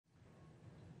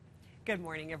Good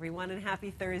morning, everyone, and happy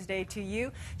Thursday to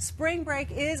you. Spring break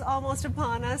is almost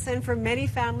upon us, and for many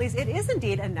families, it is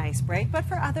indeed a nice break, but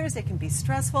for others, it can be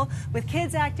stressful with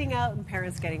kids acting out and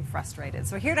parents getting frustrated.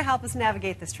 So here to help us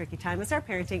navigate this tricky time is our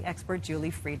parenting expert,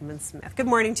 Julie Freedman Smith. Good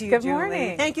morning to you, Good Julie.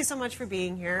 morning. Thank you so much for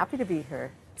being here. Happy to be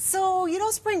here. So, you know,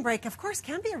 spring break, of course,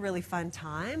 can be a really fun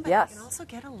time, but Yes. it can also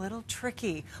get a little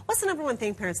tricky. What's the number one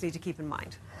thing parents need to keep in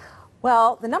mind?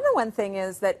 Well, the number one thing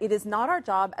is that it is not our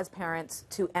job as parents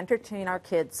to entertain our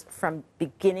kids from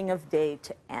beginning of day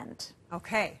to end.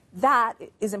 Okay. That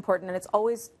is important, and it's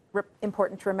always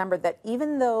important to remember that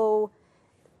even though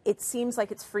it seems like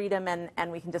it's freedom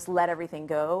and we can just let everything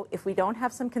go, if we don't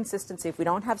have some consistency, if we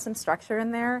don't have some structure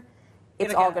in there,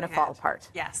 it's all going to fall apart.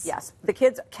 Yes. Yes. The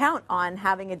kids count on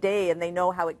having a day and they know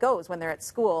how it goes when they're at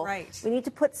school. Right. We need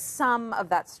to put some of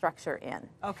that structure in.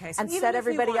 Okay. So and even set if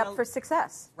we everybody want up for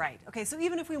success. Right. Okay. So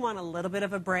even if we want a little bit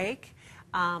of a break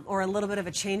or a little bit of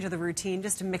a change of the routine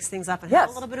just to mix things up and have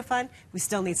a little bit of fun, we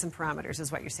still need some parameters is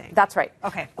what you're saying. That's right.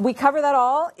 Okay. We cover that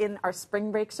all in our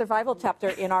spring break survival chapter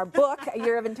in our book, A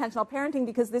Year of Intentional Parenting,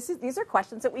 because these are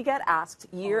questions that we get asked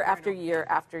year after year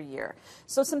after year.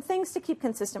 So some things to keep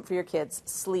consistent for your kids: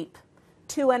 sleep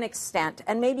to an extent.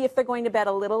 And maybe if they're going to bed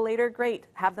a little later, great,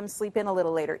 have them sleep in a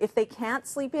little later. If they can't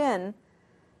sleep in,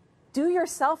 do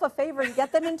yourself a favor and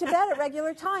get them into bed at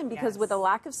regular time, because with a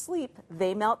lack of sleep,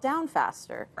 they melt down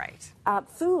faster. Right.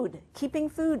 Food, keeping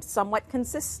food somewhat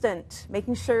consistent,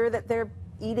 making sure that they're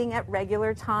eating at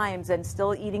regular times and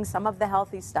still eating some of the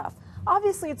healthy stuff.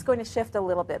 Obviously, it's going to shift a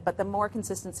little bit, but the more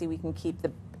consistency we can keep,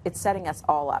 it's setting us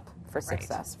all up for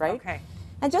success, right? Okay.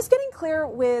 And just getting clear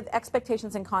with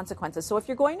expectations and consequences. So if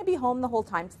you're going to be home the whole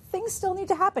time, things still need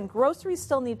to happen. Groceries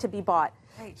still need to be bought.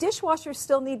 Right. Dishwashers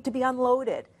still need to be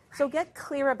unloaded. So get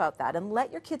clear about that and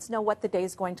let your kids know what the day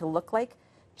is going to look like,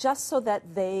 just so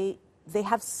that they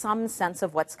have some sense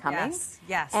of what's coming. Yes,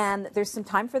 yes. And there's some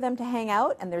time for them to hang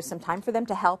out, and there's some time for them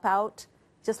to help out.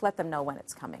 Just let them know when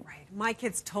it's coming. Right. My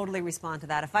kids totally respond to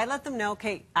that. If I let them know,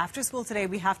 okay, after school today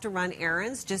we have to run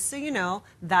errands, just so you know,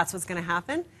 that's what's going to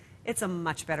happen, it's a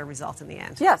much better result in the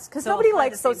end. Yes, because nobody apply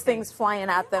likes the same those things flying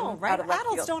at them. No, right? Out of left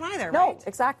Adults field. don't either, No, right?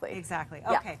 exactly. Exactly.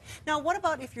 Yeah. Okay. Now, what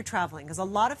about if you're traveling? Because a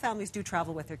lot of families do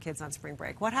travel with their kids on spring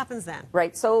break. What happens then?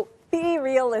 Right. So be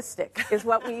realistic is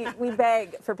what we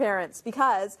beg for parents,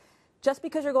 because just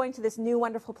because you're going to this new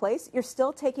wonderful place, you're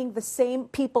still taking the same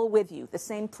people with you, the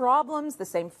same problems, the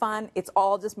same fun. It's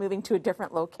all just moving to a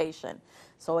different location.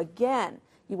 So again,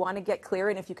 you want to get clear,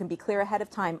 and if you can be clear ahead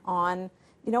of time on,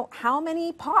 you know, how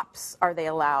many pops are they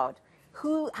allowed?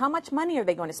 How much money are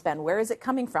they going to spend? Where is it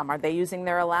coming from? Are they using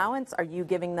their allowance? Are you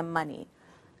giving them money?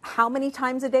 How many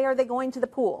times a day are they going to the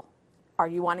pool? Are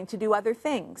you wanting to do other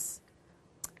things?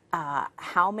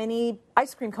 How many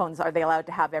ice cream cones are they allowed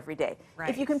to have every day? Right.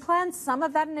 If you can plan some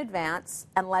of that in advance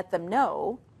and let them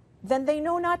know, then they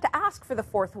know not to ask for the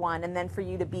fourth one and then for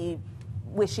you to be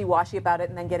wishy-washy about it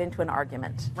and then get into an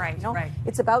argument. Right, you know? right.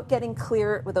 It's about getting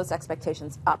clear with those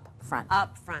expectations up front.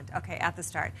 Up front, okay, at the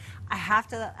start. I have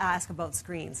to ask about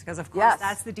screens, because of course Yes.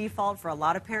 that's the default for a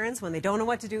lot of parents when they don't know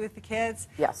what to do with the kids.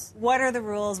 Yes. What are the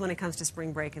rules when it comes to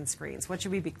spring break and screens? What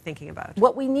should we be thinking about?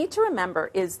 What we need to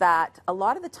remember is that a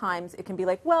lot of the times it can be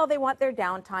like, well, they want their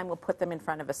downtime, we'll put them in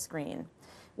front of a screen.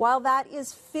 While that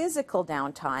is physical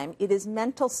downtime, it is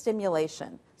mental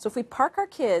stimulation. So if we park our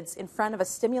kids in front of a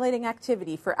stimulating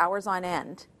activity for hours on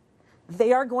end,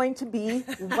 they are going to be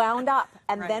wound up,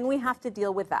 and then we have to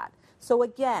deal with that. So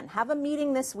again, have a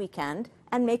meeting this weekend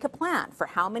and make a plan for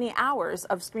how many hours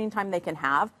of screen time they can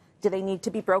have. Do they need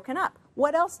to be broken up?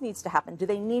 What else needs to happen? Do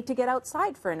they need to get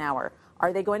outside for an hour?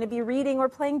 Are they going to be reading or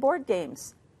playing board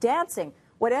games, dancing?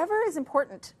 Whatever is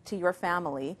important to your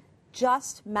family,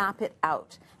 just map it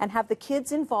out and have the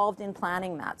kids involved in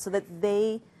planning that so that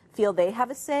they feel they have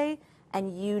a say,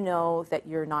 and you know that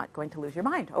you're not going to lose your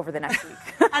mind over the next week.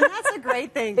 And that's a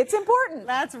great thing. It's important.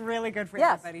 That's really good for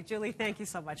Yes. everybody. Julie, thank you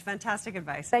so much. Fantastic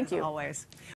advice. Thank as you. Always.